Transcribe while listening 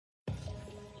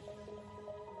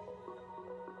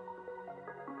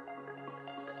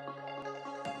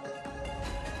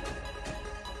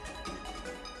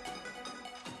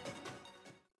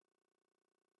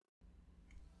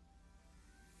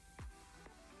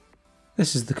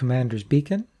This is the Commander's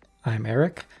Beacon. I'm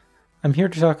Eric. I'm here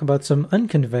to talk about some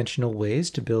unconventional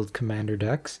ways to build commander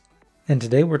decks, and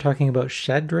today we're talking about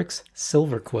Shadrix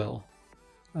Silverquill.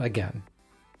 Again.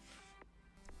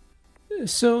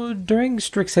 So during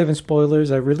Strixhaven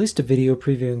spoilers, I released a video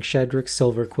previewing Shadrix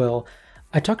Silverquill.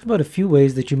 I talked about a few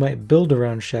ways that you might build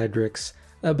around Shadrix,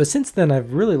 but since then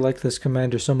I've really liked this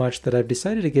commander so much that I've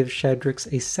decided to give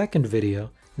Shadrix a second video.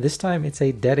 This time it's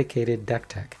a dedicated deck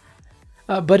tech.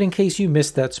 But in case you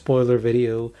missed that spoiler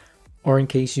video, or in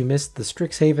case you missed the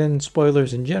Strixhaven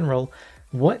spoilers in general,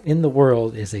 what in the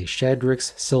world is a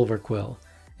Shadrix Silverquill?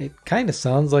 It kinda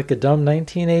sounds like a dumb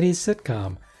 1980s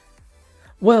sitcom.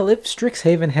 Well, if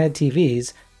Strixhaven had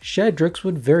TVs, Shadrix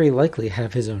would very likely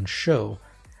have his own show.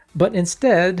 But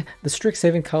instead, the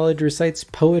Strixhaven College recites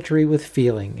poetry with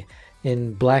feeling,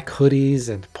 in black hoodies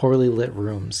and poorly lit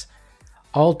rooms,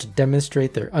 all to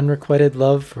demonstrate their unrequited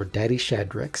love for Daddy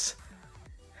Shadrix.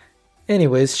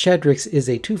 Anyways, Shadrix is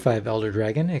a 2/5 Elder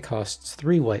Dragon. It costs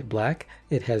 3 white-black.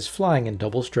 It has flying and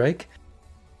double strike.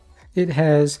 It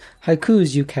has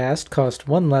haikus you cast cost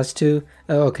 1 less 2.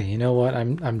 Okay, you know what?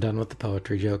 I'm done with the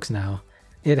poetry jokes now.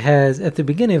 It has, at the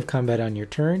beginning of combat on your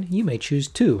turn, you may choose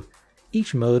 2.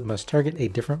 Each mode must target a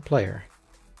different player.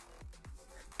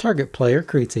 Target player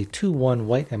creates a 2/1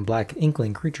 white and black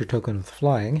Inkling creature token with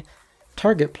flying.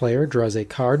 Target player draws a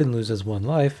card and loses 1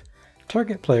 life.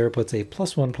 Target player puts a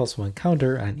 +1/+1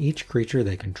 counter on each creature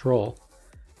they control.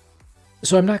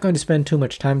 So I'm not going to spend too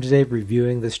much time today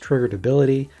reviewing this triggered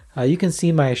ability. You can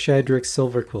see my Shadrix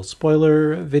Silverquill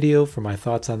spoiler video for my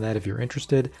thoughts on that if you're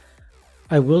interested.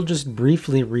 I will just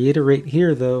briefly reiterate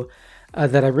here though,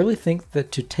 that I really think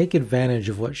that to take advantage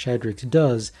of what Shadrix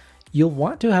does, you'll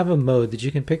want to have a mode that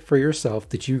you can pick for yourself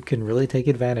that you can really take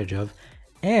advantage of,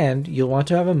 and you'll want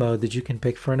to have a mode that you can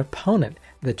pick for an opponent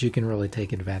that you can really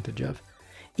take advantage of.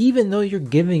 Even though you're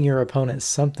giving your opponent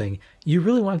something, you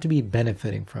really want to be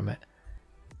benefiting from it.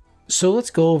 So let's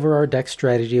go over our deck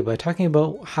strategy by talking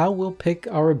about how we'll pick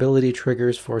our ability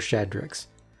triggers for Shadrix.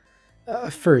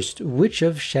 First, which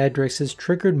of Shadrix's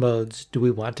triggered modes do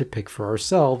we want to pick for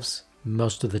ourselves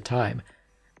most of the time?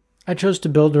 I chose to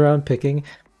build around picking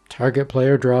target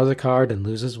player draws a card and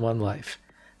loses 1 life.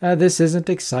 This isn't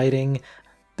exciting.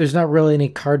 There's not really any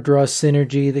card draw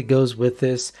synergy that goes with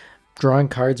this. Drawing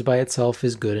cards by itself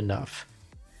is good enough.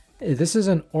 This is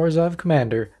an Orzhov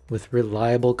commander with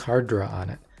reliable card draw on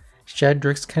it.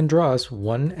 Shadrix can draw us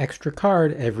 1 extra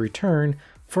card every turn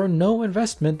for no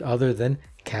investment other than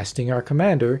casting our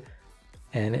commander,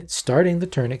 and it's starting the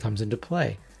turn it comes into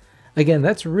play. Again,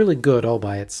 that's really good all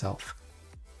by itself.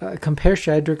 Compare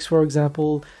Shadrix, for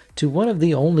example, to one of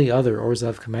the only other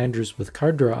Orzhov commanders with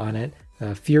card draw on it,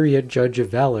 Furia Judge of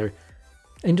Valor,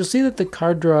 and you'll see that the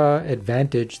card draw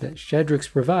advantage that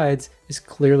Shadrix provides is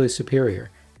clearly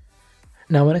superior.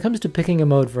 Now when it comes to picking a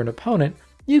mode for an opponent,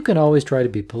 you can always try to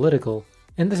be political,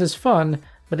 and this is fun,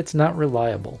 but it's not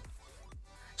reliable.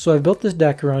 So I've built this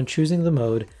deck around choosing the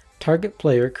mode target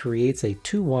player creates a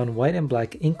 2/1 white and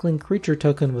black Inkling creature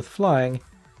token with flying,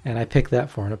 and I pick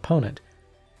that for an opponent.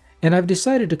 And I've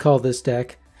decided to call this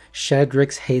deck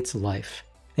Shadrix Hates Life,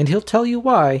 and he'll tell you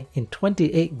why in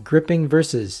 28 gripping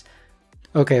verses.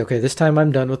 Okay, this time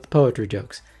I'm done with the poetry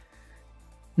jokes.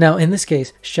 Now in this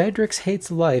case, Shadrix hates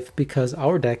life because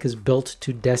our deck is built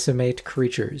to decimate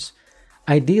creatures.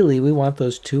 Ideally, we want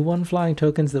those 2/1 flying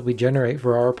tokens that we generate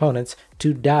for our opponents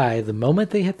to die the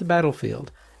moment they hit the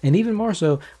battlefield, and even more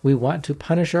so, we want to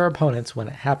punish our opponents when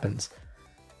it happens.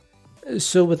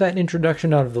 So with that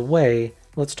introduction out of the way,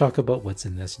 let's talk about what's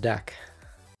in this deck.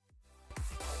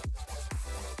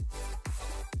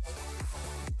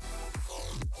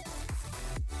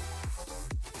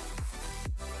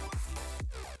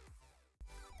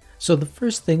 So the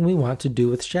first thing we want to do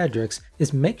with Shadrix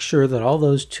is make sure that all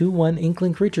those 2/1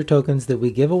 Inkling creature tokens that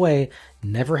we give away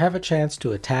never have a chance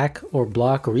to attack or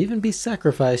block or even be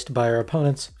sacrificed by our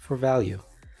opponents for value.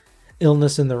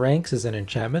 Illness in the Ranks is an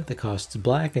enchantment that costs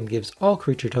black and gives all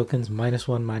creature tokens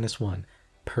 -1/-1.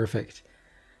 Perfect.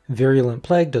 Virulent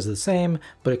Plague does the same,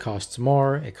 but it costs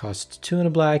more. It costs 2 and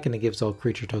a black and it gives all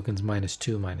creature tokens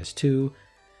 -2/-2.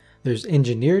 There's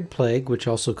Engineered Plague, which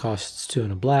also costs 2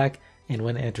 and a black, and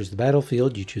when it enters the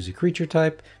battlefield, you choose a creature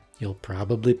type. You'll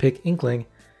probably pick Inkling.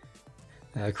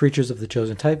 Creatures of the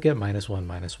chosen type get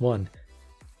 -1/-1.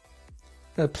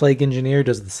 Plague Engineer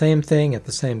does the same thing at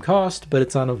the same cost, but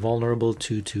it's on a vulnerable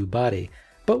 2/2 body.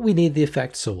 But we need the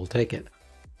effect, so we'll take it.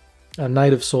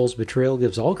 Knight of Soul's Betrayal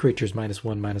gives all creatures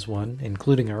 -1/-1,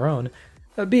 including our own.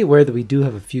 Be aware that we do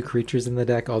have a few creatures in the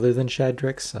deck other than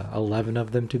Shadrix, 11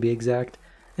 of them to be exact,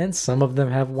 and some of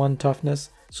them have 1 toughness,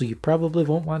 so you probably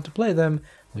won't want to play them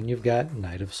when you've got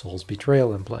Knight of Soul's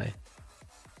Betrayal in play.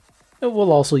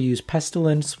 We'll also use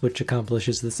Pestilence, which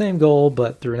accomplishes the same goal,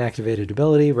 but through an activated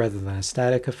ability rather than a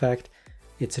static effect.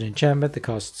 It's an enchantment that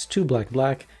costs 2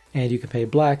 black, and you can pay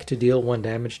black to deal 1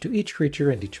 damage to each creature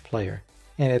and each player.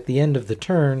 And at the end of the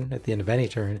turn, at the end of any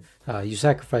turn, you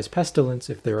sacrifice Pestilence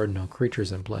if there are no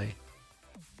creatures in play.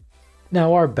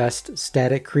 Now our best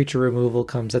static creature removal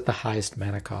comes at the highest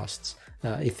mana costs.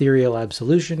 Ethereal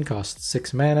Absolution costs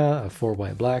 6 mana, 4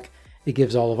 white-black. It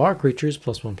gives all of our creatures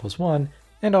 +1/+1,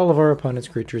 and all of our opponent's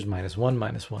creatures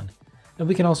 -1/-1. And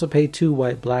we can also pay 2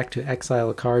 white-black to exile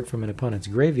a card from an opponent's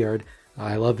graveyard.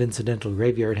 I love incidental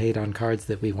graveyard hate on cards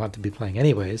that we want to be playing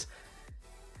anyways.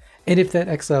 And if that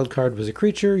exiled card was a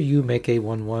creature, you make a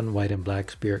 1/1 white and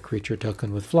black spirit creature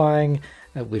token with flying.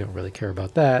 We don't really care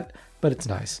about that, but it's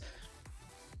nice.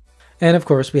 And of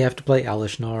course we have to play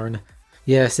Elesh Norn.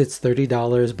 Yes, it's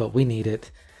 $30, but we need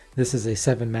it. This is a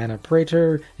 7 mana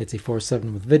Praetor. It's a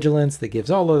 4/7 with Vigilance that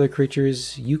gives all other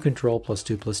creatures you control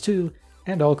 +2/+2,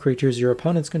 and all creatures your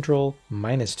opponents control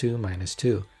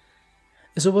 -2/-2.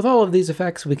 So with all of these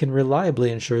effects, we can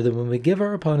reliably ensure that when we give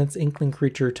our opponents Inkling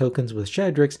creature tokens with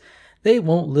Shadrix, they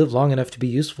won't live long enough to be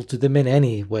useful to them in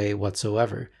any way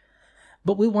whatsoever.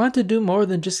 But we want to do more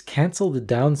than just cancel the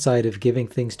downside of giving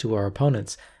things to our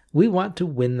opponents. We want to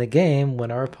win the game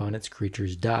when our opponent's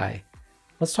creatures die.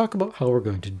 Let's talk about how we're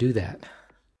going to do that.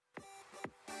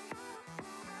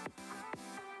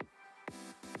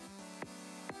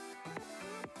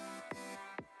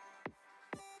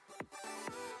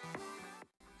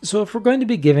 So if we're going to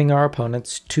be giving our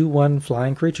opponents 2/1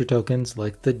 flying creature tokens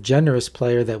like the generous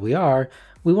player that we are,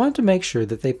 we want to make sure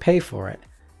that they pay for it.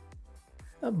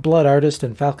 Blood Artist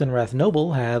and Falconwrath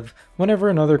Noble have, whenever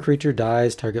another creature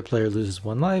dies, target player loses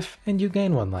 1 life, and you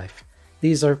gain 1 life.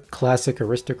 These are classic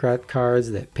aristocrat cards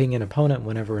that ping an opponent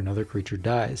whenever another creature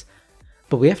dies.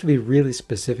 But we have to be really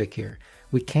specific here.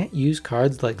 We can't use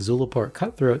cards like Zulaport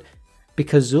Cutthroat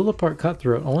because Zulaport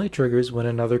Cutthroat only triggers when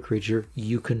another creature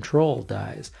you control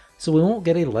dies, so we won't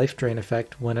get a life drain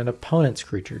effect when an opponent's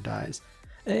creature dies.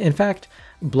 In fact,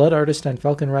 Blood Artist and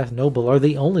Falconwrath Noble are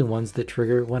the only ones that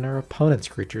trigger when our opponent's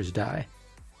creatures die.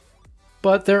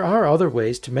 But there are other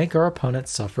ways to make our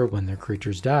opponents suffer when their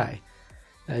creatures die.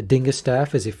 Dingus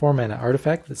Staff is a 4 mana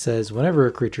artifact that says whenever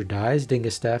a creature dies,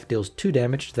 Dingus Staff deals 2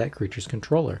 damage to that creature's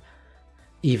controller.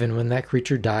 Even when that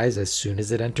creature dies as soon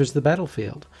as it enters the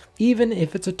battlefield. Even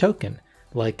if it's a token,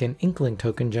 like an Inkling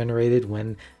token generated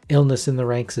when Illness in the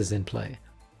Ranks is in play.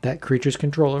 That creature's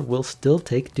controller will still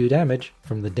take 2 damage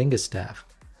from the Dingus Staff.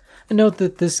 And note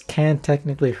that this can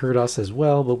technically hurt us as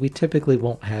well, but we typically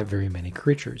won't have very many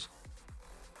creatures.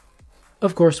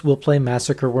 Of course, we'll play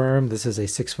Massacre Worm. This is a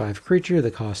 6/5 creature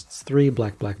that costs 3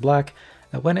 black.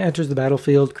 When it enters the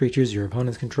battlefield, creatures your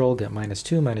opponents control get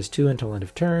 -2/-2 until end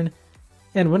of turn.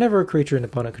 And whenever a creature an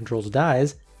opponent controls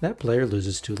dies, that player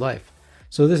loses 2 life.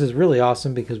 So this is really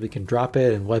awesome because we can drop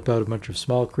it and wipe out a bunch of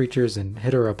small creatures and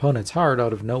hit our opponents hard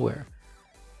out of nowhere.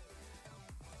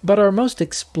 But our most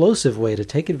explosive way to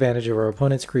take advantage of our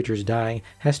opponent's creatures dying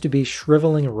has to be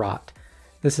Shriveling Rot.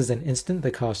 This is an instant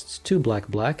that costs 2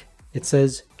 black. It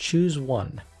says choose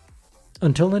 1.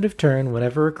 Until end of turn,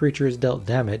 whenever a creature is dealt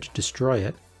damage, destroy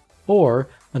it. Or,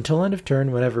 until end of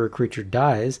turn, whenever a creature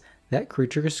dies, that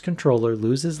creature's controller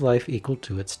loses life equal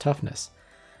to its toughness.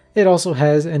 It also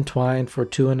has Entwine for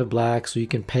 2 and a black, so you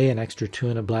can pay an extra 2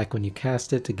 and a black when you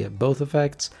cast it to get both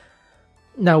effects.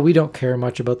 Now, we don't care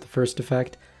much about the first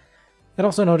effect. And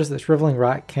also notice that Shriveling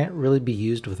Rot can't really be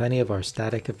used with any of our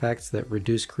static effects that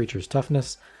reduce creatures'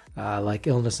 toughness, like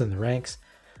Illness in the Ranks.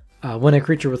 When a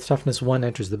creature with toughness 1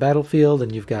 enters the battlefield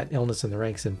and you've got Illness in the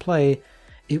Ranks in play,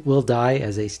 it will die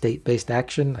as a state-based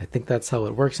action. I think that's how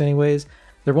it works anyways.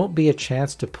 There won't be a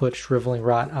chance to put Shriveling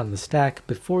Rot on the stack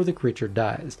before the creature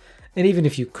dies. And even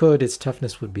if you could, its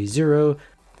toughness would be 0,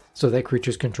 so that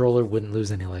creature's controller wouldn't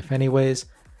lose any life anyways.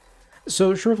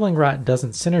 So Shriveling Rot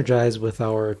doesn't synergize with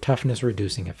our toughness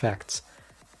reducing effects.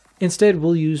 Instead,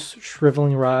 we'll use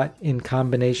Shriveling Rot in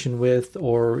combination with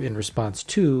or in response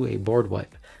to a board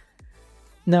wipe.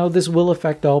 Now, this will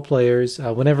affect all players.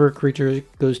 Whenever a creature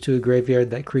goes to a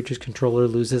graveyard, that creature's controller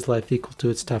loses life equal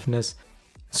to its toughness.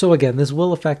 So again, this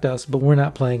will affect us, but we're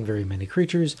not playing very many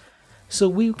creatures, so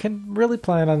we can really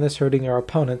plan on this hurting our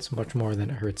opponents much more than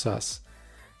it hurts us.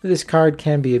 This card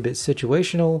can be a bit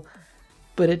situational,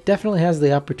 but it definitely has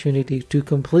the opportunity to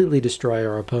completely destroy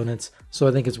our opponents, so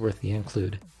I think it's worth the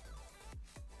include.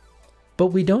 But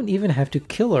we don't even have to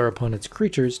kill our opponent's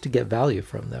creatures to get value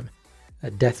from them. A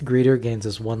Death Greeter gains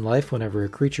us 1 life whenever a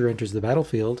creature enters the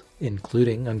battlefield,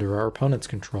 including under our opponent's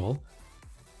control.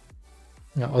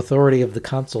 Now, Authority of the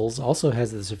Consuls also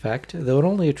has this effect, though it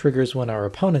only triggers when our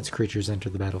opponent's creatures enter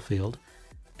the battlefield,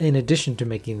 in addition to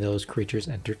making those creatures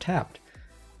enter tapped,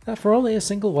 for only a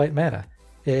single white mana.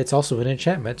 It's also an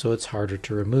enchantment, so it's harder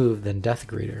to remove than Death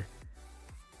Greeter.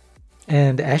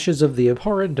 And Ashes of the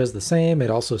Abhorrent does the same. It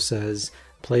also says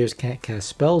players can't cast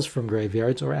spells from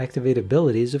graveyards or activate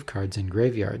abilities of cards in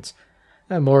graveyards.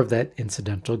 More of that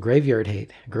incidental graveyard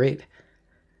hate. Great.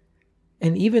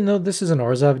 And even though this is an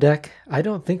Orzhov deck, I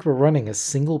don't think we're running a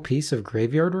single piece of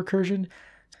graveyard recursion,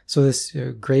 so this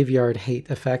graveyard hate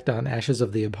effect on Ashes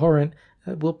of the Abhorrent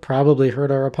will probably hurt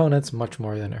our opponents much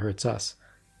more than it hurts us.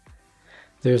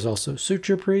 There's also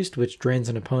Suture Priest, which drains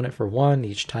an opponent for 1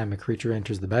 each time a creature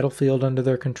enters the battlefield under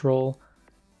their control.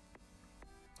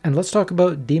 And let's talk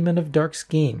about Demon of Dark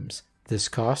Schemes. This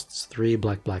costs 3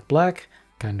 black,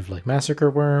 kind of like Massacre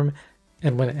Worm,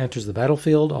 and when it enters the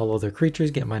battlefield, all other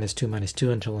creatures get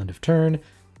 -2/-2 until end of turn,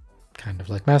 kind of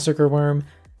like Massacre Worm,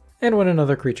 and when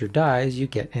another creature dies, you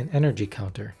get an energy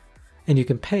counter. And you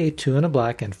can pay 2 and a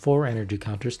black and 4 energy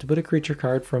counters to put a creature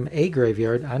card from a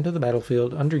graveyard onto the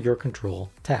battlefield under your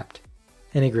control, tapped,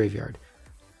 in a graveyard.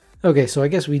 Okay, so I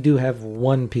guess we do have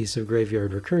one piece of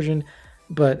graveyard recursion,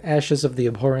 but Ashes of the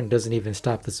Abhorrent doesn't even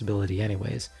stop this ability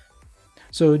anyways.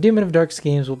 So Demon of Dark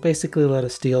Schemes will basically let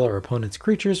us steal our opponent's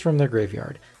creatures from their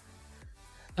graveyard.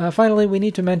 Finally, we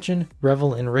need to mention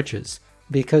Revel in Riches,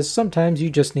 because sometimes you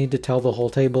just need to tell the whole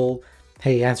table,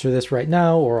 hey, answer this right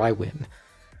now or I win.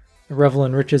 Revel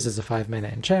in Riches is a 5-mana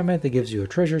enchantment that gives you a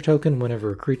treasure token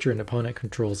whenever a creature an opponent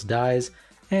controls dies,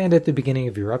 and at the beginning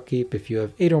of your upkeep, if you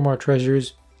have 8 or more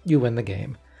treasures, you win the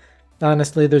game.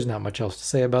 Honestly, there's not much else to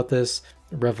say about this.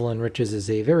 Revel in Riches is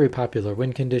a very popular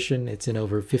win condition. It's in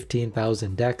over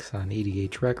 15,000 decks on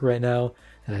EDH Rec right now,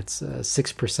 and that's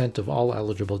 6% of all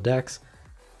eligible decks.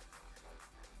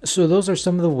 So those are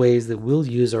some of the ways that we'll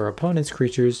use our opponent's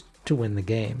creatures to win the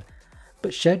game.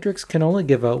 But Shadrix can only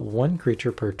give out 1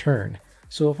 creature per turn,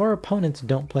 so if our opponents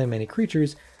don't play many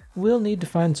creatures, we'll need to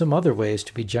find some other ways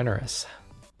to be generous.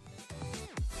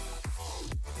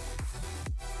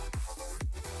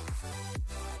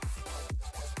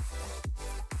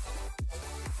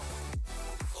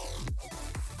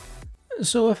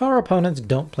 So if our opponents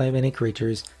don't play many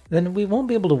creatures, then we won't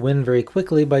be able to win very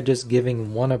quickly by just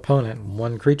giving one opponent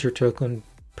 1 creature token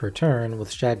per turn with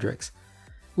Shadrix.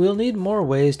 We'll need more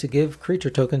ways to give creature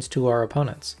tokens to our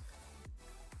opponents.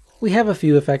 We have a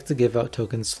few effects to give out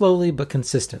tokens slowly but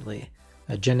consistently.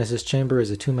 A Genesis Chamber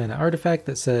is a 2-mana artifact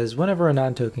that says whenever a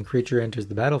non-token creature enters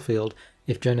the battlefield,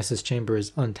 if Genesis Chamber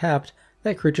is untapped,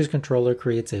 that creature's controller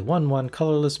creates a 1/1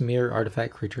 colorless mirror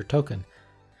artifact creature token.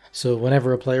 So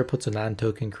whenever a player puts a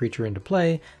non-token creature into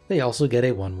play, they also get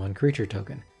a 1/1 creature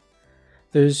token.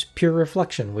 There's Pure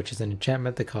Reflection, which is an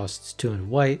enchantment that costs 2 and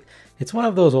white. It's one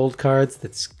of those old cards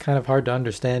that's kind of hard to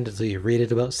understand until you read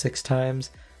it about 6 times.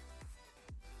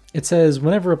 It says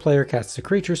whenever a player casts a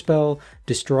creature spell,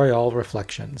 destroy all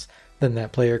reflections. Then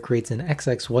that player creates an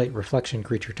XX white reflection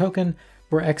creature token,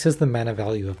 where X is the mana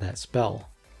value of that spell.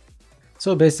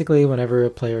 So basically, whenever a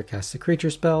player casts a creature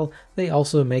spell, they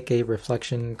also make a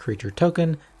reflection creature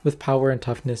token with power and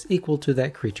toughness equal to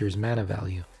that creature's mana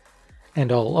value.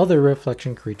 And all other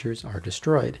reflection creatures are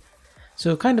destroyed.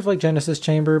 So kind of like Genesis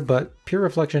Chamber, but Pure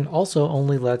Reflection also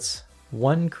only lets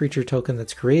 1 creature token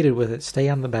that's created with it stay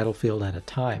on the battlefield at a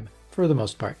time, for the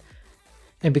most part.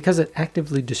 And because it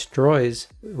actively destroys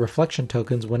reflection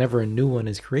tokens whenever a new one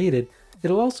is created,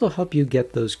 it'll also help you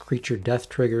get those creature death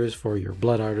triggers for your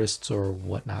Blood Artists or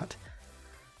whatnot.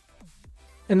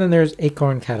 And then there's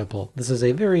Acorn Catapult. This is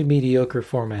a very mediocre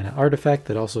 4-mana artifact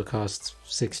that also costs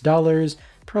 $6,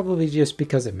 probably just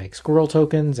because it makes squirrel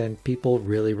tokens and people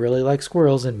really like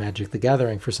squirrels in Magic the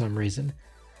Gathering for some reason.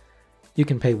 You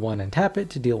can pay 1 and tap it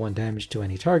to deal 1 damage to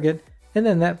any target, and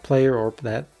then that player or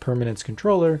that permanent's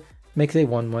controller makes a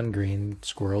 1/1 green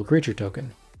squirrel creature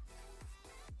token.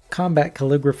 Combat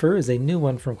Calligrapher is a new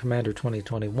one from Commander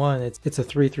 2021. It's a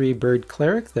 3/3 bird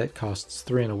cleric that costs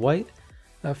 3 and a white.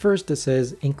 First it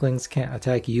says Inklings can't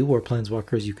attack you or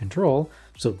planeswalkers you control,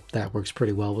 so that works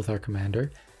pretty well with our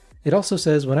commander. It also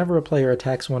says whenever a player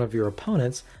attacks one of your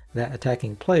opponents, that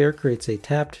attacking player creates a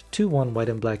tapped 2/1 white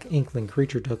and black Inkling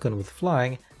creature token with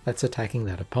flying that's attacking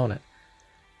that opponent.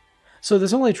 So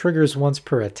this only triggers once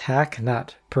per attack,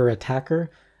 not per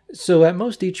attacker. So at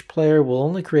most each player will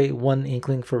only create 1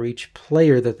 Inkling for each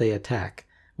player that they attack.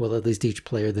 Well, at least each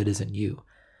player that isn't you.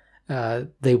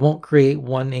 They won't create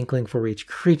 1 Inkling for each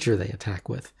creature they attack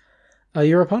with.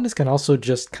 Your opponents can also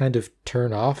just kind of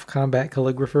turn off Combat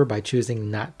Calligrapher by choosing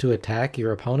not to attack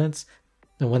your opponents,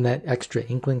 and when that extra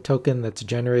Inkling token that's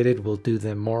generated will do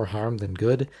them more harm than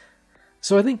good.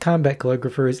 So I think Combat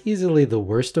Calligrapher is easily the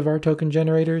worst of our token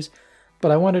generators,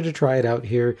 but I wanted to try it out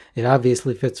here. It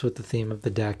obviously fits with the theme of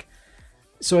the deck.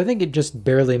 So I think it just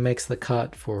barely makes the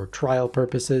cut for trial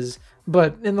purposes,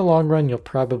 but in the long run you'll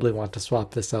probably want to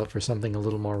swap this out for something a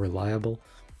little more reliable.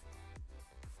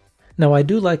 Now I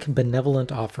do like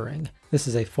Benevolent Offering. This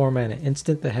is a 4-mana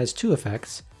instant that has 2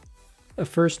 effects.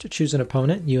 First, choose an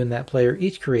opponent. You and that player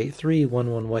each create 3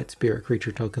 1/1 white spirit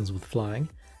creature tokens with flying.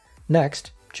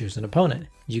 Next, choose an opponent.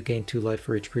 You gain 2 life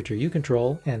for each creature you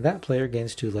control, and that player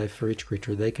gains 2 life for each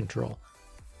creature they control.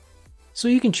 So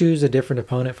you can choose a different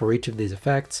opponent for each of these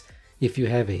effects. If you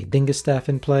have a Dingus Staff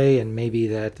in play and maybe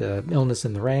that Illness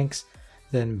in the Ranks,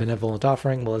 then Benevolent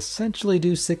Offering will essentially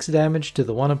do 6 damage to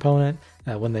the one opponent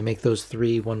when they make those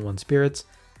 3 1/1 spirits.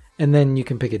 And then you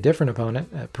can pick a different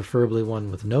opponent, preferably one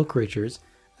with no creatures,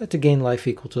 to gain life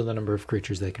equal to the number of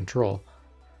creatures they control.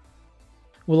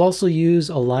 We'll also use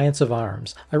Alliance of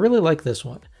Arms. I really like this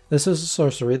one. This is a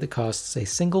sorcery that costs a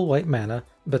single white mana,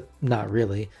 but not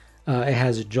really. It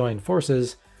has Join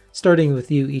Forces. Starting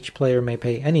with you, each player may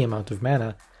pay any amount of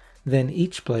mana. Then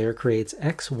each player creates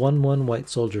X 1/1 white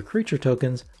soldier creature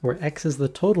tokens, where X is the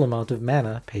total amount of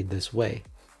mana paid this way.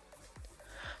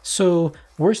 So,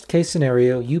 worst case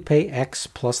scenario, you pay X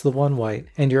plus the 1 white,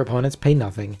 and your opponents pay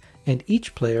nothing, and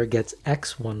each player gets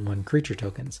X 1/1 creature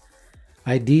tokens.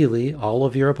 Ideally, all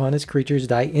of your opponent's creatures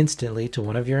die instantly to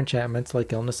one of your enchantments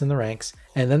like Illness in the Ranks,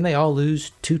 and then they all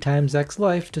lose 2 times X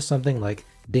life to something like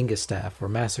Dingus Staff or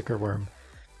Massacre Worm.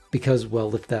 Because,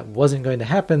 well, if that wasn't going to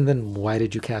happen, then why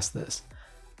did you cast this?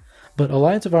 But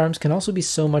Alliance of Arms can also be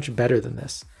so much better than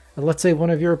this. Let's say one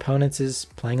of your opponents is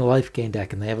playing a life gain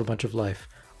deck and they have a bunch of life.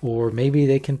 Or maybe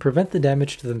they can prevent the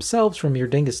damage to themselves from your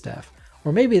Dingus Staff.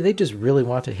 Or maybe they just really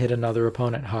want to hit another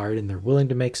opponent hard and they're willing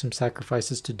to make some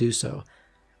sacrifices to do so.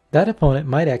 That opponent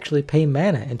might actually pay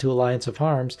mana into Alliance of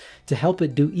Arms to help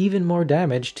it do even more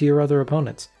damage to your other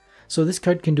opponents. So this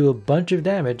card can do a bunch of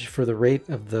damage for the rate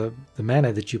of the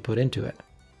mana that you put into it.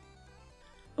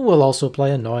 We'll also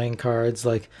play annoying cards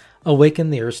like Awaken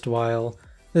the Erstwhile.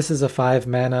 This is a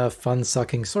 5-mana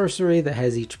fun-sucking sorcery that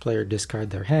has each player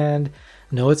discard their hand.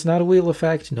 No, it's not a wheel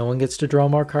effect. No one gets to draw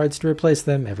more cards to replace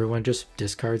them. Everyone just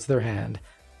discards their hand.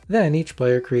 Then each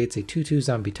player creates a 2/2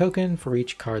 zombie token for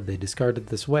each card they discarded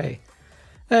this way.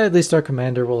 At least our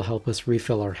commander will help us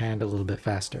refill our hand a little bit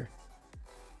faster.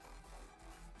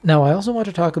 Now I also want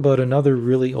to talk about another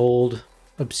really old,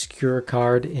 obscure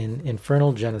card in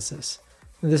Infernal Genesis.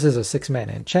 This is a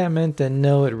 6-mana enchantment, and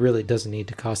no, it really doesn't need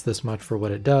to cost this much for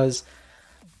what it does.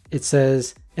 It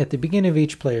says, at the beginning of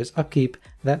each player's upkeep,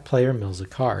 that player mills a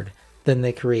card. Then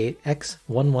they create X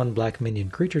 1/1 black minion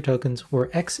creature tokens, where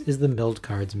X is the milled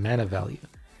card's mana value.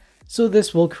 So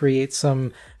this will create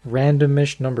some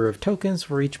randomish number of tokens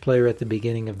for each player at the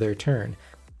beginning of their turn.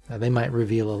 They might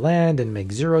reveal a land and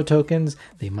make 0 tokens,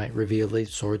 they might reveal a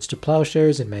Swords to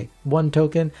Plowshares and make 1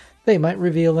 token, they might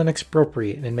reveal an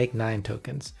Expropriate and make 9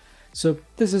 tokens. So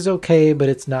this is okay, but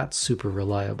it's not super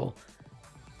reliable.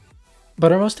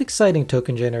 But our most exciting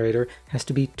token generator has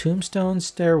to be Tombstone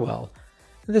Stairwell.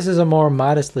 This is a more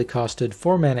modestly costed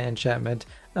 4-mana enchantment,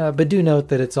 but do note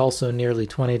that it's also nearly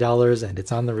 $20 and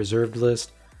it's on the reserved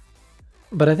list.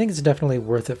 But I think it's definitely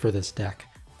worth it for this deck.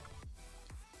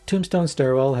 Tombstone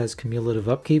Stairwell has cumulative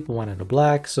upkeep, 1 and a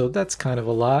black, so that's kind of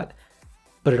a lot.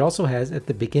 But it also has, at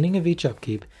the beginning of each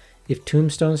upkeep, if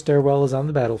Tombstone Stairwell is on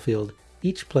the battlefield,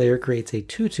 each player creates a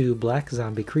 2/2 black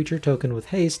zombie creature token with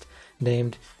haste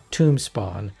named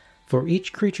Tombspawn for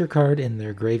each creature card in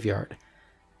their graveyard.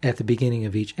 At the beginning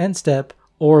of each end step,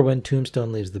 or when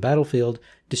Tombstone leaves the battlefield,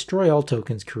 destroy all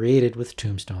tokens created with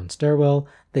Tombstone Stairwell.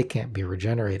 They can't be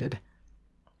regenerated.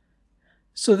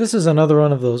 So this is another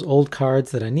one of those old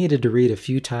cards that I needed to read a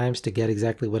few times to get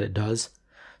exactly what it does.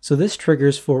 So this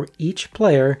triggers for each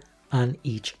player on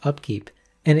each upkeep,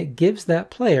 and it gives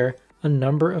that player a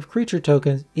number of creature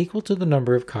tokens equal to the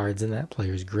number of cards in that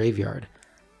player's graveyard.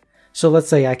 So let's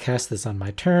say I cast this on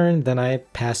my turn, then I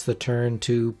pass the turn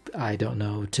to, I don't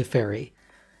know, Teferi.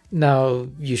 Now,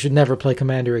 you should never play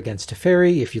Commander against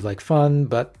Teferi if you like fun,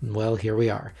 but, well, here we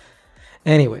are.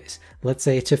 Anyways, let's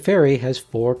say Teferi has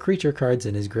 4 creature cards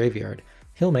in his graveyard.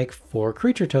 He'll make 4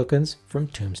 creature tokens from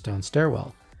Tombstone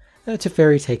Stairwell.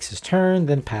 Teferi takes his turn,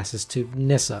 then passes to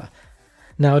Nissa.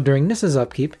 Now, during Nissa's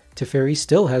upkeep, Teferi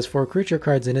still has 4 creature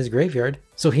cards in his graveyard,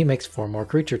 so he makes 4 more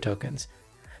creature tokens.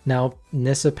 Now,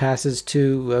 Nissa passes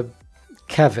to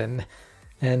Kevin,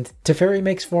 and Teferi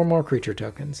makes 4 more creature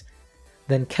tokens.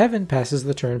 Then Kevin passes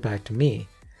the turn back to me,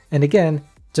 and again,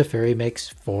 Teferi makes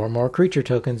 4 more creature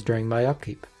tokens during my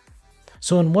upkeep.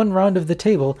 So in one round of the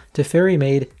table, Teferi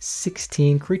made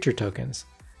 16 creature tokens.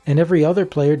 And every other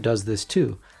player does this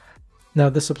too. Now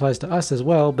this applies to us as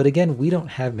well, but again, we don't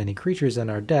have many creatures in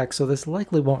our deck, so this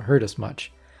likely won't hurt us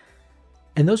much.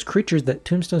 And those creatures that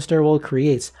Tombstone Stairwell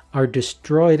creates are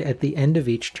destroyed at the end of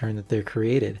each turn that they're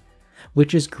created.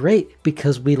 Which is great,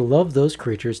 because we love those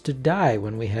creatures to die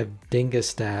when we have Dingus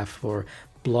Staff, or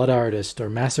Blood Artist, or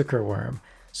Massacre Worm.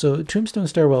 So Tombstone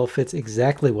Stairwell fits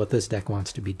exactly what this deck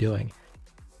wants to be doing.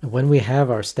 When we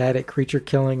have our static creature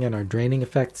killing and our draining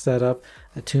effect set up,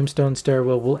 a Tombstone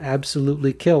Stairwell will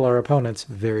absolutely kill our opponents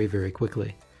very, very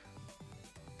quickly.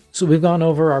 So we've gone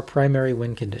over our primary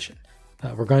win condition.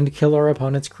 We're going to kill our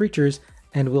opponent's creatures,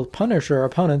 and we'll punish our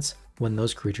opponents when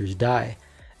those creatures die.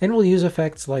 And we'll use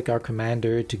effects like our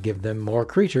commander to give them more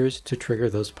creatures to trigger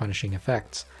those punishing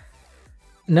effects.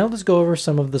 Now let's go over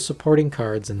some of the supporting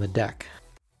cards in the deck.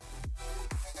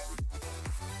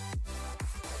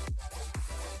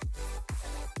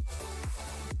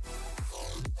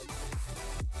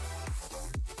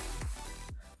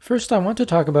 First, I want to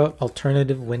talk about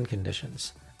alternative win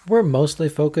conditions. We're mostly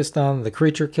focused on the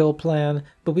creature kill plan,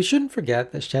 but we shouldn't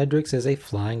forget that Shadrix is a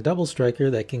flying double striker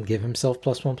that can give himself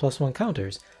 +1/+1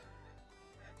 counters.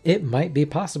 It might be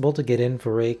possible to get in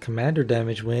for a commander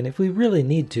damage win if we really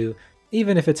need to,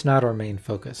 even if it's not our main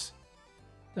focus.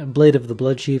 Blade of the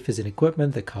Bloodchief is an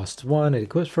equipment that costs 1, it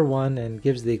equips for 1, and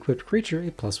gives the equipped creature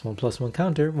a +1/+1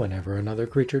 counter whenever another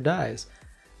creature dies.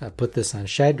 Put this on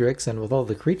Shadrix, and with all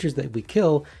the creatures that we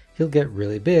kill, he'll get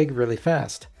really big really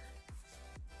fast.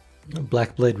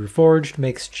 Blackblade Reforged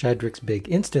makes Shadrix big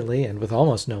instantly and with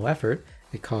almost no effort.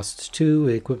 It costs 2,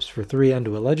 it equips for 3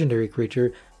 onto a legendary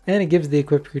creature, and it gives the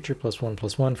equipped creature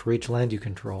 +1/+1 for each land you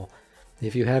control.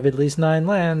 If you have at least 9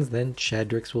 lands, then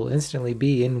Shadrix will instantly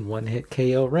be in one-hit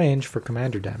KO range for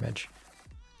commander damage.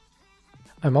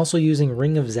 I'm also using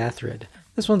Ring of Zathrid.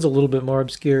 This one's a little bit more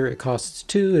obscure. It costs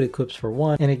 2, it equips for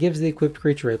 1, and it gives the equipped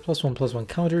creature a +1/+1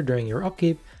 counter during your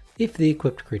upkeep if the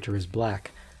equipped creature is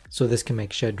black. So this can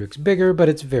make Shadrix bigger, but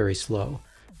it's very slow.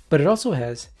 But it also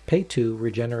has pay 2,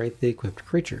 regenerate the equipped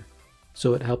creature,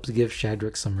 so it helps give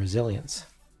Shadrix some resilience.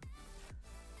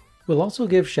 We'll also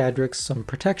give Shadrix some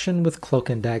protection with Cloak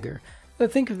and Dagger.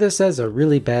 Think of this as a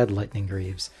really bad Lightning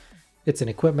Greaves. It's an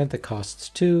equipment that costs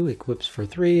 2, equips for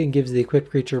 3, and gives the equipped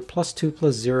creature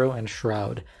 +2/+0 and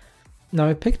Shroud. Now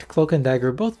I picked Cloak and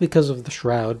Dagger both because of the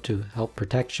Shroud to help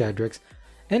protect Shadrix,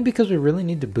 and because we really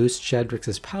need to boost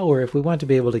Shadrix's power if we want to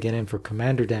be able to get in for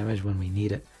commander damage when we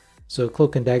need it. So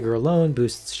Cloak and Dagger alone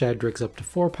boosts Shadrix up to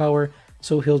 4 power,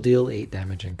 so he'll deal 8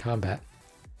 damage in combat.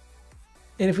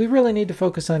 And if we really need to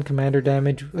focus on commander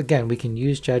damage, again, we can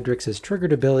use Shadrix's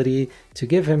triggered ability to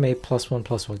give him a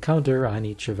 +1/+1 counter on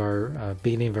each of our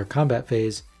beginning of our combat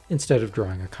phase instead of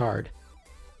drawing a card.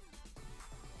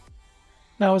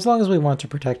 Now, as long as we want to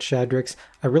protect Shadrix,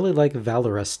 I really like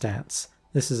Valorous Stance.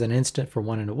 This is an instant for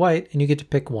 1 and a white, and you get to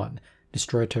pick 1.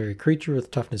 Destroy a target creature with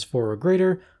toughness 4 or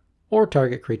greater, or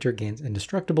target creature gains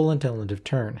indestructible until end of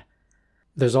turn.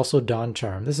 There's also Dawn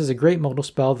Charm. This is a great modal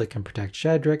spell that can protect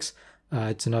Shadrix.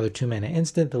 It's another 2-mana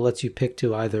instant that lets you pick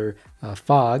to either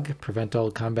Fog, prevent all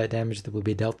combat damage that will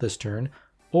be dealt this turn,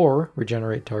 or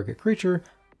regenerate target creature,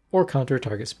 or counter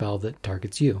target spell that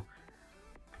targets you.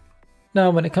 Now,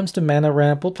 when it comes to mana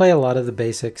ramp, we'll play a lot of the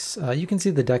basics. You can see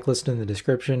the deck list in the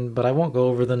description, but I won't go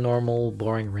over the normal,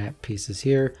 boring ramp pieces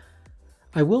here.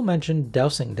 I will mention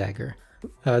Dousing Dagger.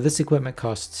 This equipment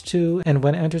costs 2, and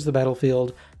when it enters the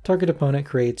battlefield, target opponent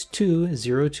creates 2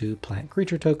 0/2 plant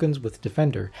creature tokens with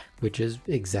Defender, which is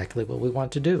exactly what we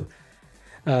want to do.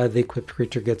 The equipped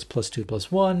creature gets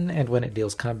 +2/+1, and when it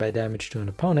deals combat damage to an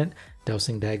opponent,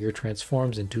 Dousing Dagger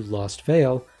transforms into Lost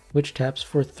Veil, which taps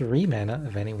for 3 mana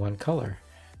of any one color.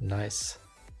 Nice.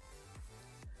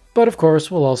 But of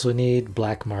course, we'll also need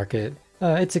Black Market.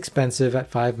 It's expensive at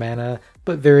 5 mana,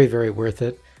 but very, very worth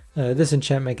it. This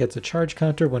enchantment gets a charge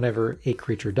counter whenever a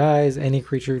creature dies. Any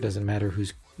creature, doesn't matter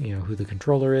who the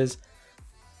controller is.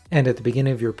 And at the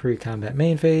beginning of your pre-combat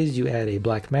main phase, you add a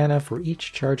black mana for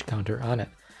each charge counter on it.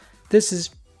 This is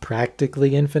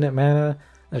practically infinite mana.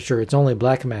 Sure, it's only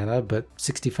black mana, but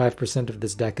 65% of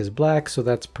this deck is black, so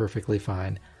that's perfectly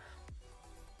fine.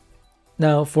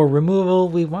 Now, for removal,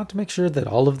 we want to make sure that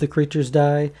all of the creatures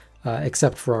die,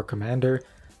 except for our commander.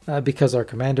 Because our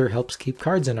commander helps keep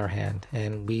cards in our hand,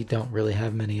 and we don't really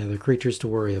have many other creatures to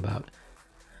worry about.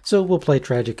 So we'll play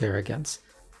Tragic Arrogance.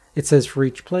 It says for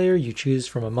each player, you choose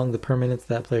from among the permanents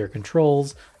that player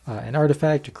controls, an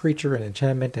artifact, a creature, an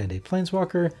enchantment, and a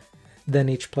planeswalker. Then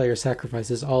each player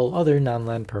sacrifices all other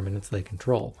non-land permanents they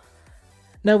control.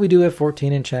 Now we do have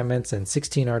 14 enchantments and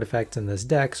 16 artifacts in this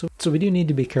deck, so we do need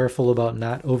to be careful about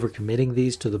not overcommitting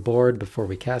these to the board before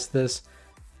we cast this.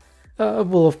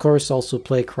 We'll of course also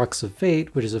play Crux of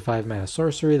Fate, which is a 5-mana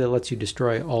sorcery that lets you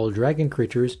destroy all dragon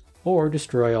creatures or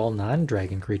destroy all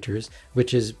non-dragon creatures,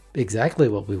 which is exactly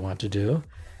what we want to do.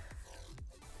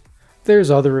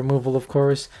 There's other removal, of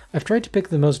course. I've tried to pick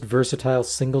the most versatile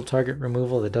single target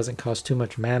removal that doesn't cost too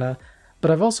much mana,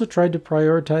 but I've also tried to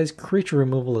prioritize creature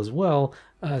removal as well,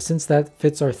 since that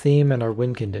fits our theme and our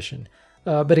win condition.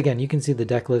 But again, you can see the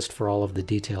deck list for all of the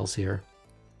details here.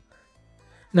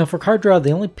 Now for card draw,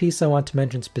 the only piece I want to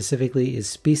mention specifically is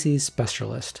Species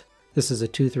Specialist. This is a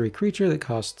 2/3 creature that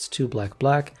costs 2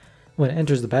 black. When it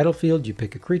enters the battlefield, you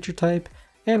pick a creature type,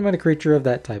 and when a creature of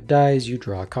that type dies, you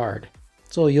draw a card.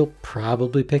 So you'll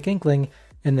probably pick Inkling,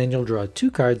 and then you'll draw 2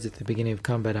 cards at the beginning of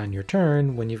combat on your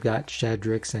turn when you've got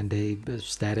Shadrix and a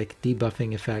static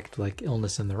debuffing effect like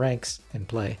Illness in the Ranks in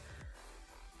play.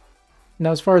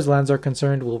 Now as far as lands are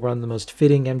concerned, we'll run the most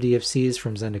fitting MDFCs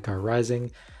from Zendikar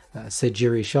Rising.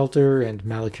 Sejiri Shelter and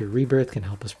Malakir Rebirth can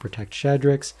help us protect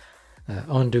Shadrix.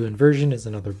 Ondu Inversion is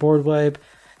another board wipe.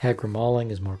 Hagra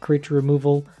Mauling is more creature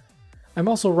removal. I'm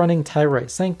also running Tyrite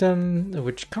Sanctum,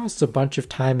 which costs a bunch of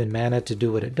time and mana to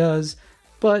do what it does,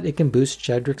 but it can boost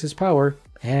Shadrix's power,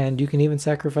 and you can even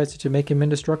sacrifice it to make him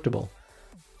indestructible.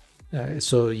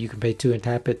 So you can pay 2 and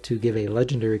tap it to give a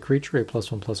legendary creature a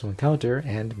 +1/+1 counter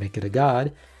and make it a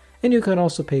god, and you can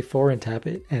also pay 4 and tap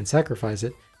it and sacrifice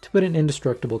it to put an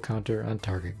indestructible counter on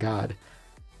target god.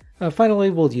 Finally,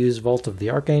 we'll use Vault of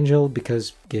the Archangel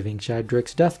because giving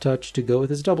Shadrix Death Touch to go with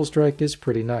his double strike is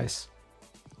pretty nice.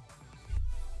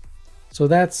 So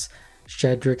that's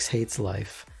Shadrix Hates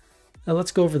Life. Now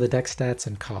let's go over the deck stats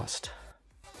and cost.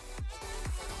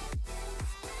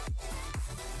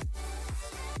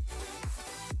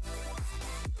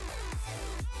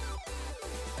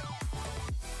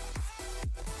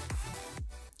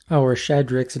 Our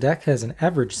Shadrix deck has an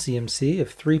average CMC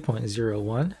of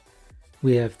 3.01.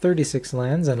 We have 36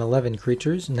 lands and 11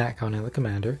 creatures, not counting the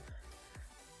commander.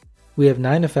 We have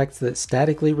 9 effects that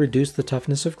statically reduce the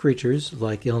toughness of creatures,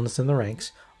 like Illness in the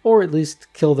Ranks, or at least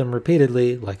kill them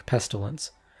repeatedly, like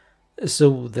Pestilence,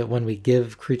 so that when we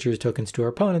give creatures tokens to our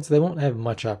opponents, they won't have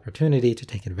much opportunity to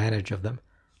take advantage of them.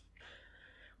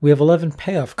 We have 11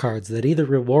 payoff cards that either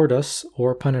reward us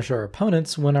or punish our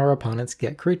opponents when our opponents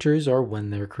get creatures or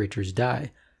when their creatures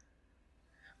die.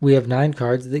 We have 9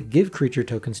 cards that give creature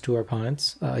tokens to our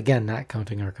opponents, again not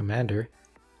counting our commander.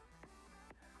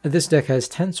 This deck has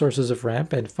 10 sources of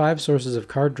ramp and 5 sources of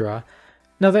card draw.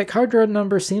 Now that card draw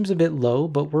number seems a bit low,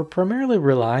 but we're primarily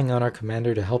relying on our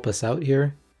commander to help us out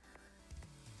here.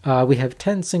 We have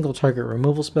 10 single target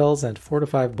removal spells and 4 to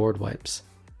 5 board wipes.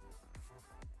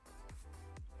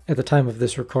 At the time of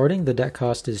this recording, the deck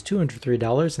cost is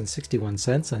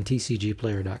 $203.61 on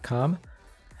tcgplayer.com.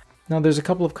 Now there's a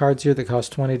couple of cards here that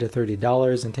cost $20 to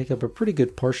 $30 and take up a pretty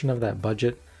good portion of that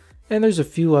budget, and there's a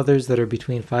few others that are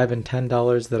between $5 and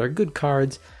 $10 that are good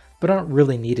cards, but aren't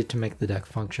really needed to make the deck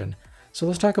function. So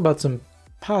let's talk about some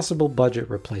possible budget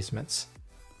replacements.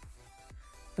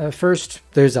 First,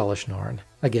 there's Elesh Norn.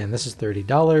 Again, this is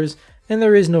 $30, and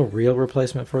there is no real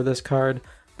replacement for this card,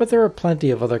 but there are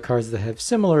plenty of other cards that have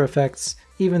similar effects,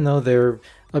 even though they're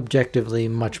objectively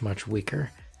much weaker.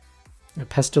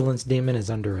 Pestilence Demon is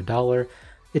under $1.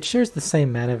 It shares the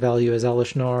same mana value as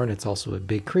Elesh Norn, it's also a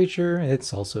big creature,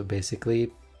 it's also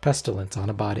basically Pestilence on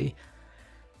a body.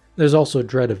 There's also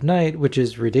Dread of Night, which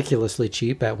is ridiculously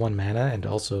cheap at 1 mana and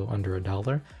also under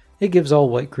 $1. It gives all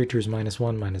white creatures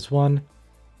 -1/-1.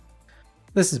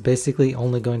 This is basically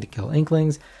only going to kill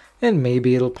Inklings, and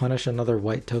maybe it'll punish another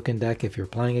white token deck if you're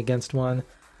playing against one,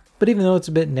 but even though it's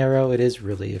a bit narrow, it is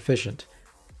really efficient.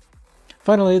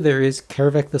 Finally, there is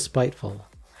Kaervek the Spiteful.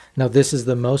 Now this is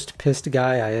the most pissed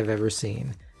guy I have ever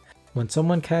seen. When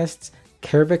someone casts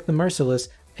Kaervek the Merciless,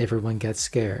 everyone gets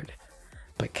scared.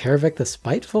 But Kaervek the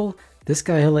Spiteful? This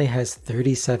guy only has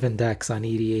 37 decks on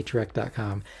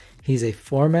edhrec.com. He's a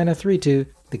 4-mana 3/2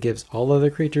 that gives all other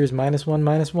creatures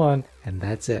 -1/-1, and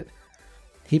that's it.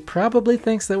 He probably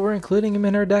thinks that we're including him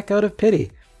in our deck out of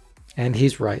pity. And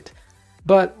he's right.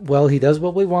 But, well, he does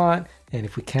what we want, and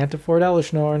if we can't afford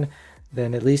Elesh Norn,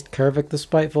 then at least Kaervek the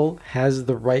Spiteful has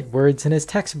the right words in his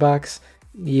text box,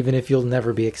 even if you'll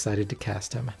never be excited to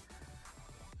cast him.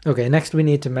 Okay, next we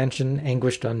need to mention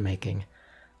Anguished Unmaking.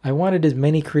 I wanted as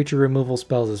many creature removal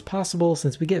spells as possible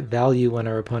since we get value when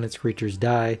our opponent's creatures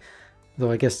die,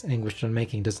 though I guess Anguished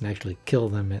Unmaking doesn't actually kill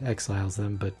them, it exiles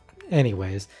them, but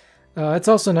anyways. It's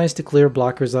also nice to clear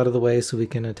blockers out of the way so we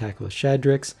can attack with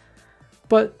Shadrix,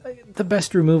 but the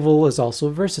best removal is also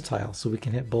versatile, so we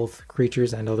can hit both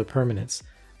creatures and other permanents.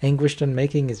 Anguished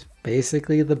Unmaking is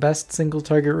basically the best single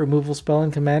target removal spell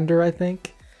in Commander, I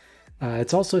think.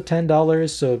 It's also $10,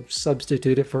 so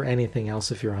substitute it for anything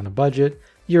else if you're on a budget.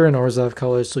 You're in Orzhov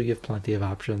colors, so you have plenty of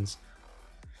options.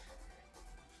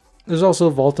 There's also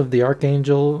Vault of the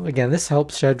Archangel. Again, this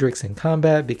helps Shadrix in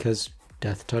combat because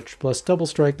Death Touch plus Double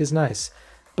Strike is nice.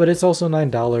 But it's also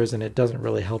 $9 and it doesn't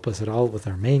really help us at all with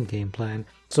our main game plan,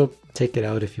 so take it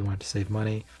out if you want to save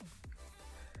money.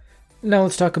 Now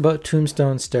let's talk about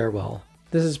Tombstone Stairwell.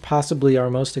 This is possibly our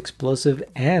most explosive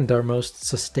and our most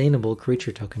sustainable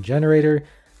creature token generator.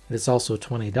 It's also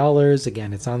 $20.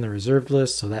 Again, it's on the reserved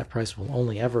list, so that price will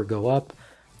only ever go up.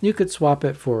 You could swap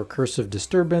it for Curse of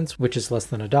Disturbance, which is less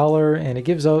than $1, and it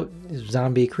gives out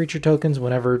zombie creature tokens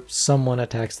whenever someone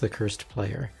attacks the cursed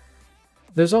player.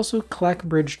 There's also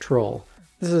Clackbridge Troll.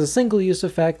 This is a single-use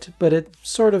effect, but it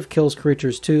sort of kills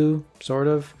creatures too, sort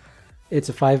of. It's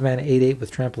a 5-mana 8/8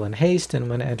 with Trample and Haste, and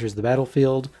when it enters the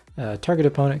battlefield, target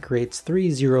opponent creates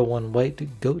 3/0/1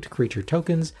 white goat creature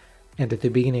tokens, and at the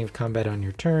beginning of combat on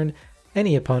your turn,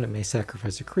 any opponent may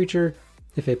sacrifice a creature.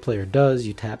 If a player does,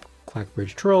 you tap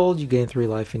Clackbridge Troll, you gain 3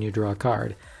 life, and you draw a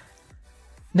card.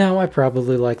 Now, I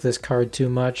probably like this card too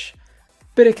much,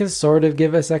 but it can sort of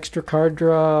give us extra card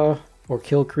draw, or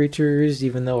kill creatures,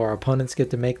 even though our opponents get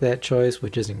to make that choice,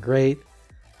 which isn't great.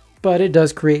 But it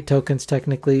does create tokens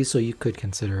technically, so you could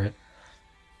consider it.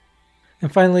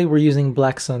 And finally, we're using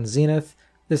Black Sun Zenith.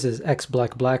 This is X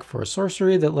black black for a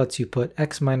sorcery that lets you put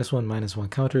X -1/-1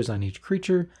 counters on each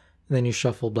creature, and then you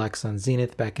shuffle Black Sun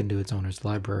Zenith back into its owner's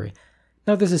library.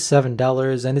 Now this is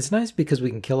 $7, and it's nice because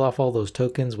we can kill off all those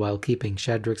tokens while keeping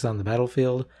Shadrix on the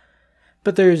battlefield.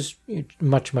 But there's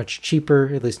much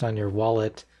cheaper, at least on your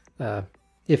wallet,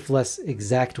 if less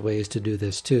exact ways to do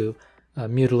this too.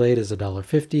 Mutilate is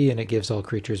 $1.50, and it gives all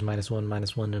creatures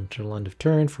 -1/-1 until end of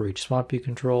turn for each swamp you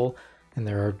control, and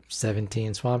there are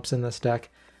 17 swamps in this deck.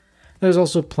 There's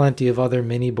also plenty of other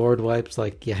mini board wipes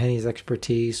like Yaheni's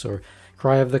Expertise or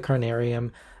Cry of the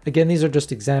Carnarium. Again, these are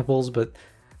just examples, but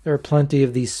there are plenty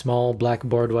of these small black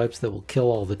board wipes that will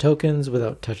kill all the tokens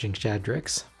without touching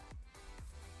Shadrix.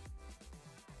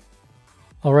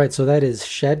 Alright, so that is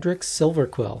Shadrix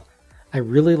Silverquill. I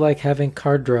really like having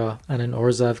card draw on an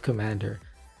Orzhov commander,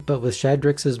 but with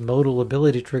Shadrix's modal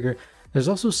ability trigger, there's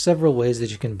also several ways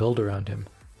that you can build around him.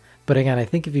 But again, I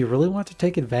think if you really want to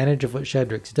take advantage of what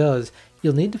Shadrix does,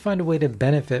 you'll need to find a way to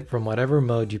benefit from whatever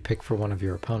mode you pick for one of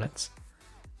your opponents.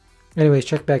 Anyways,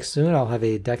 check back soon. I'll have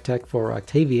a deck tech for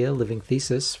Octavia Living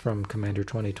Thesis from Commander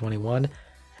 2021,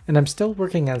 and I'm still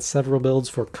working on several builds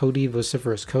for Cody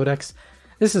Vociferous Codex.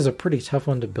 This is a pretty tough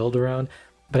one to build around,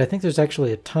 but I think there's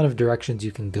actually a ton of directions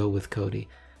you can go with Cody.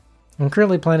 I'm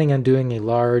currently planning on doing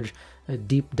a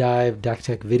deep dive deck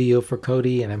tech video for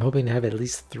Cody, and I'm hoping to have at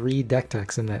least 3 deck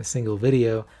techs in that single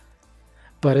video,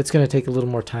 but it's going to take a little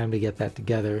more time to get that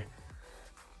together.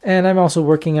 And I'm also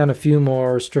working on a few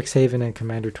more Strixhaven and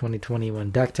Commander 2021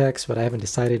 deck techs, but I haven't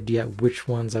decided yet which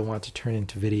ones I want to turn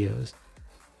into videos.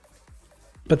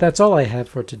 But that's all I have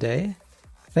for today.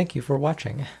 Thank you for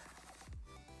watching.